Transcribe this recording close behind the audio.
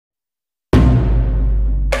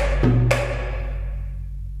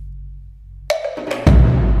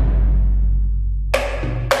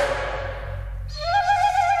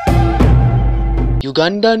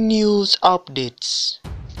Uganda News Updates.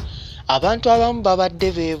 Abantu abamu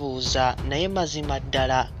babadde beebuuza naye mazima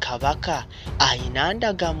ddala Kabaka ayina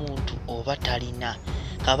ndagamuntu oba talina?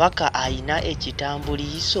 Kabaka ayina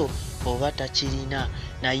ekitambuliiso oba takirina?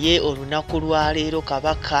 Naye olunaku lwa leero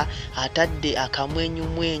Kabaka atadde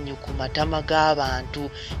akamwenyumwenyu ku matama g'abantu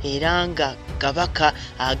era nga Kabaka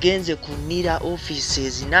agenze ku Nira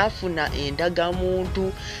offices n'afuna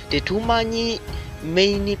endagamuntu. Tetumanyi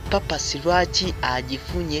main purpose lwaki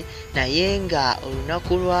agifunye, naye nga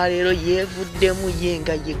olunaku lwa leero yeevuddemu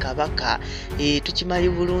yenga ye Kabaka. Tukimanyi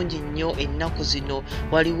bulungi nnyo ennaku zino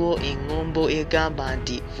waliwo eŋŋombo egamba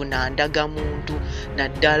nti funa ndagamuntu,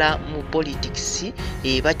 naddala mu politics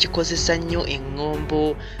bakikozesa nnyo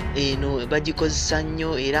eŋŋombo eno, bagikozesa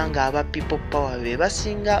nnyo era nga aba people power be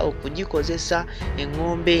basinga okugikozesa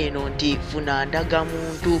eŋŋombo eno nti funa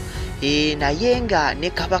ndagamuntu. Naye nga ne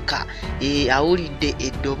Kabaka awulidde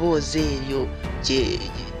eddoboozi eryo kye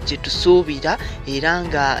tusuubira era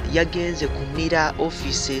nga yagenze ku Nira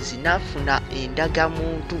offices n'afuna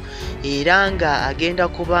endagamuntu era nga agenda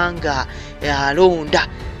kubanga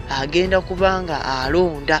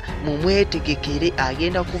alonda mu mwetegekere,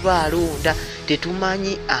 agenda kuba alonda.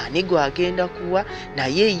 Tetumanyi ani gwagenda kuwa,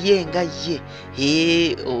 naye ye nga ye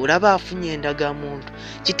olaba afunye endagamuntu,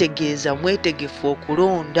 kitegeeza mwetegefu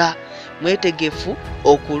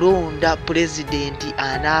okulonda pulezidenti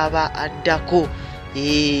anaaba addako.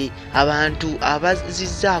 Abantu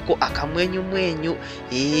abazizzaako akamwenyumwenyu,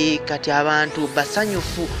 kati abantu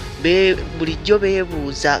basanyufu, bulijjo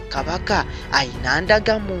beebuuza Kabaka ayina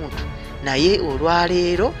ndagamuntu. Naye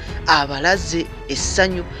olwaleero abalaze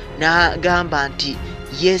essanyu n'agamba nti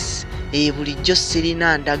yes, bulijjo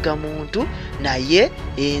sirina ndagamuntu, naye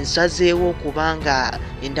nsazeewo okubanga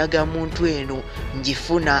endagamuntu eno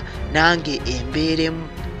ngifuna nange embeeremu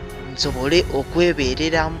nsobole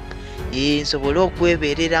okwebeereramu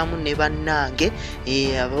ne bannange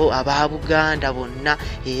aba Buganda bonna,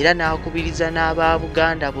 era n'akubiriza n'aba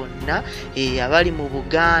Buganda bonna abali mu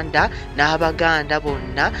Buganda n'Abaganda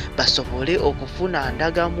bonna basobole okufuna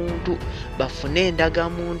ndagamuntu, bafune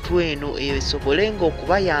endagamuntu eno esobole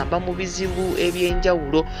ng'okubayamba mu bizibu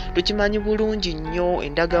eby'enjawulo. Tukimanyi bulungi nnyo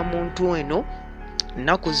endagamuntu eno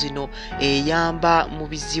nnaku zino eyamba mu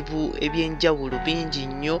bizibu eby'enjawulo bingi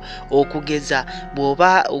nnyo, okugeza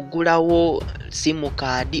bw'oba ogulawo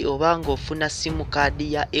simukaadi oba ng'ofuna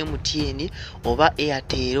simukaadi ya MTN oba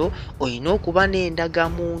Airtel olina okuba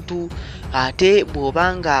n'endagamuntu. Ate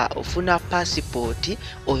bw'oba nga ofuna passport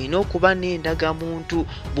olina okuba n'endagamuntu.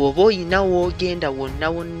 Bw'oba olina w'ogenda wonna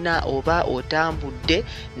wonna oba otambudde,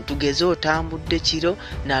 ntugeze otambudde kiro,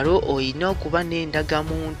 nalwo olina okuba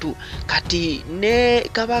n'endagamuntu. Kati ne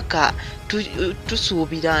Kabaka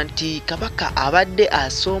tusuubira nti Kabaka abadde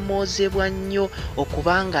asoomoozebwa nnyo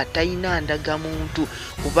okubanga talina ndagamuntu,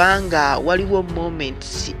 kubanga waliwo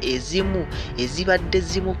moments ezimu ezibadde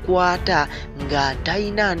zimukwata nga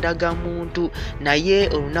talina ndagamuntu, naye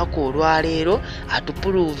olunaku olwaleero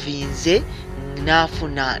atupuluvinze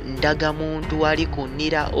n'afuna ndagamuntu wali ku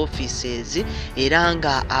Nira offices era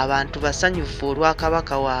nga abantu basanyufu olwa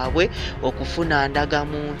Kabaka waabwe okufuna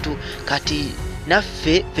ndagamuntu. Kati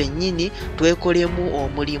naffe fennyini twekolemu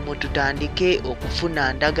omulimu tutandike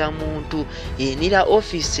okufuna ndagamuntu. Nira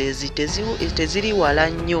offices teziri wala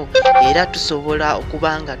nnyo era tusobola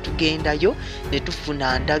okuba nga tugendayo ne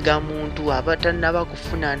tufuna ndagamuntu, abatannaba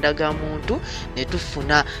kufuna ndagamuntu ne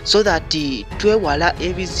tufuna, so that twewala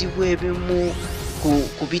ebizibu ebimu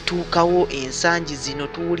kubituukawo ensangi zino.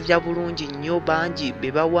 Tuwulira bulungi nnyo bangi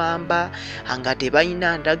be bawamba nga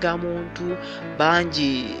tebalina ndagamuntu,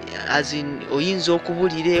 bangi oyinza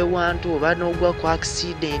okubulira ewantu oba n'ogwa ku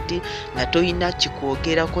accident nga toyina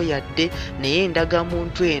kikwogerako yadde, naye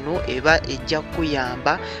endagamuntu eno eba ejja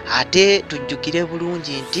kukuyamba. Ate tujjukire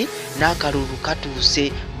bulungi nti n'akalulu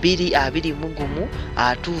katuuse, 2021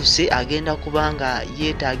 atuuse, agenda kubanga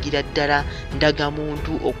yeetaagira ddala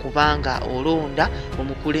ndagamuntu okubanga olonda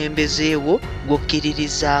omukulembeze wo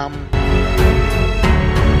gw'okkiririzaamu.